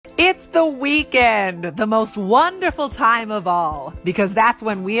It's the weekend, the most wonderful time of all, because that's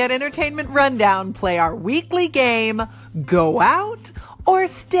when we at Entertainment Rundown play our weekly game, Go Out or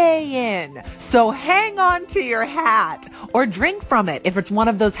Stay In. So hang on to your hat or drink from it if it's one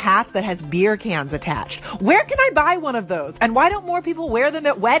of those hats that has beer cans attached. Where can I buy one of those? And why don't more people wear them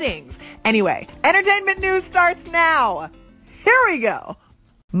at weddings? Anyway, entertainment news starts now. Here we go.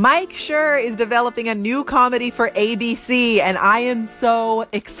 Mike Schur is developing a new comedy for ABC, and I am so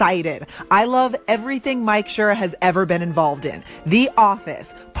excited. I love everything Mike Schur has ever been involved in. The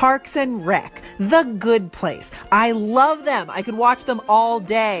Office, Parks and Rec, The Good Place. I love them. I could watch them all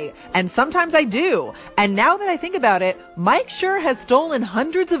day, and sometimes I do. And now that I think about it, Mike Schur has stolen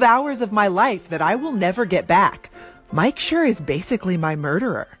hundreds of hours of my life that I will never get back. Mike Schur is basically my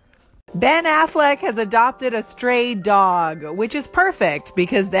murderer. Ben Affleck has adopted a stray dog, which is perfect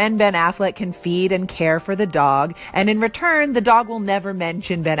because then Ben Affleck can feed and care for the dog, and in return, the dog will never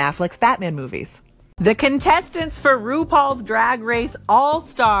mention Ben Affleck's Batman movies. The contestants for RuPaul's Drag Race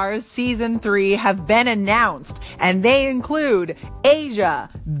All-Stars Season 3 have been announced, and they include Asia,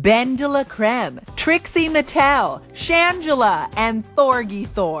 Ben de la Creme, Trixie Mattel, Shangela, and Thorgy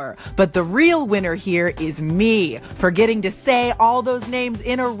Thor. But the real winner here is me, for getting to say all those names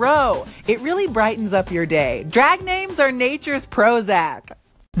in a row. It really brightens up your day. Drag names are nature's Prozac.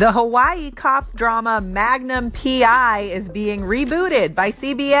 The Hawaii cop drama Magnum P.I. is being rebooted by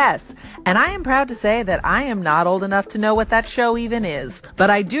CBS, and I am proud to say that I am not old enough to know what that show even is. But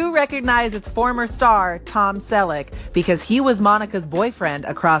I do recognize its former star, Tom Selleck, because he was Monica's boyfriend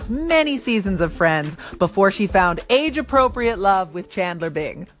across many seasons of Friends before she found age-appropriate love with Chandler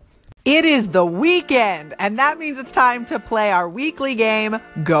Bing. It is the weekend, and that means it's time to play our weekly game,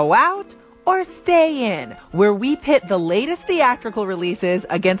 Go Out or Stay In, where we pit the latest theatrical releases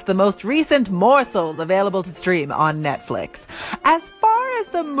against the most recent morsels available to stream on Netflix. As far as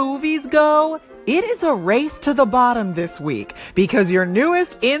the movies go, it is a race to the bottom this week because your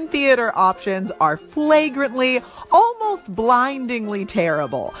newest in-theater options are flagrantly, almost blindingly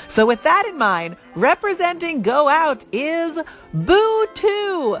terrible. So with that in mind, representing Go Out is Boo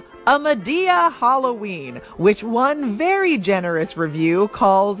 2, a Madea Halloween, which one very generous review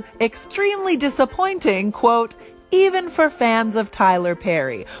calls extremely disappointing, quote, even for fans of Tyler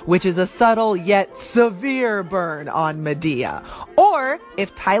Perry, which is a subtle yet severe burn on Madea. Or,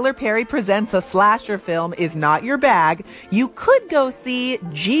 if Tyler Perry presents a slasher film is not your bag, you could go see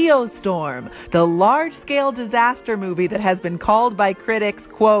Geostorm, the large-scale disaster movie that has been called by critics,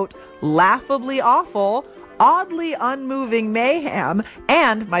 quote, laughably awful, oddly unmoving mayhem,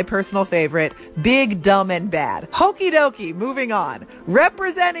 and my personal favorite, big, dumb, and bad. Okie dokie, moving on.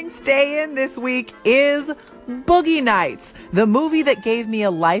 Representing Stay In this week is Boogie Nights, the movie that gave me a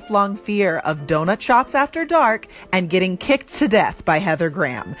lifelong fear of donut shops after dark and getting kicked to death by Heather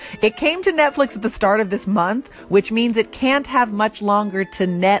Graham. It came to Netflix at the start of this month, which means it can't have much longer to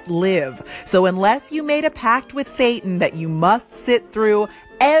net live. So unless you made a pact with Satan that you must sit through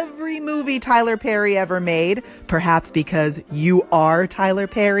every movie Tyler Perry ever made, perhaps because you are Tyler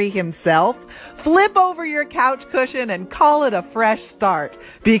Perry himself, flip over your couch cushion and call it a fresh start,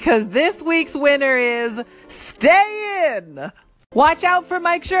 because this week's winner is Stay In. Watch out for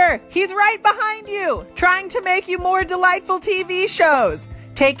Mike Schur. He's right behind you, trying to make you more delightful TV shows.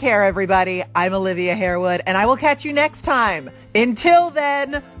 Take care, everybody. I'm Olivia Harewood, and I will catch you next time. Until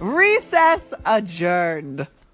then, recess adjourned.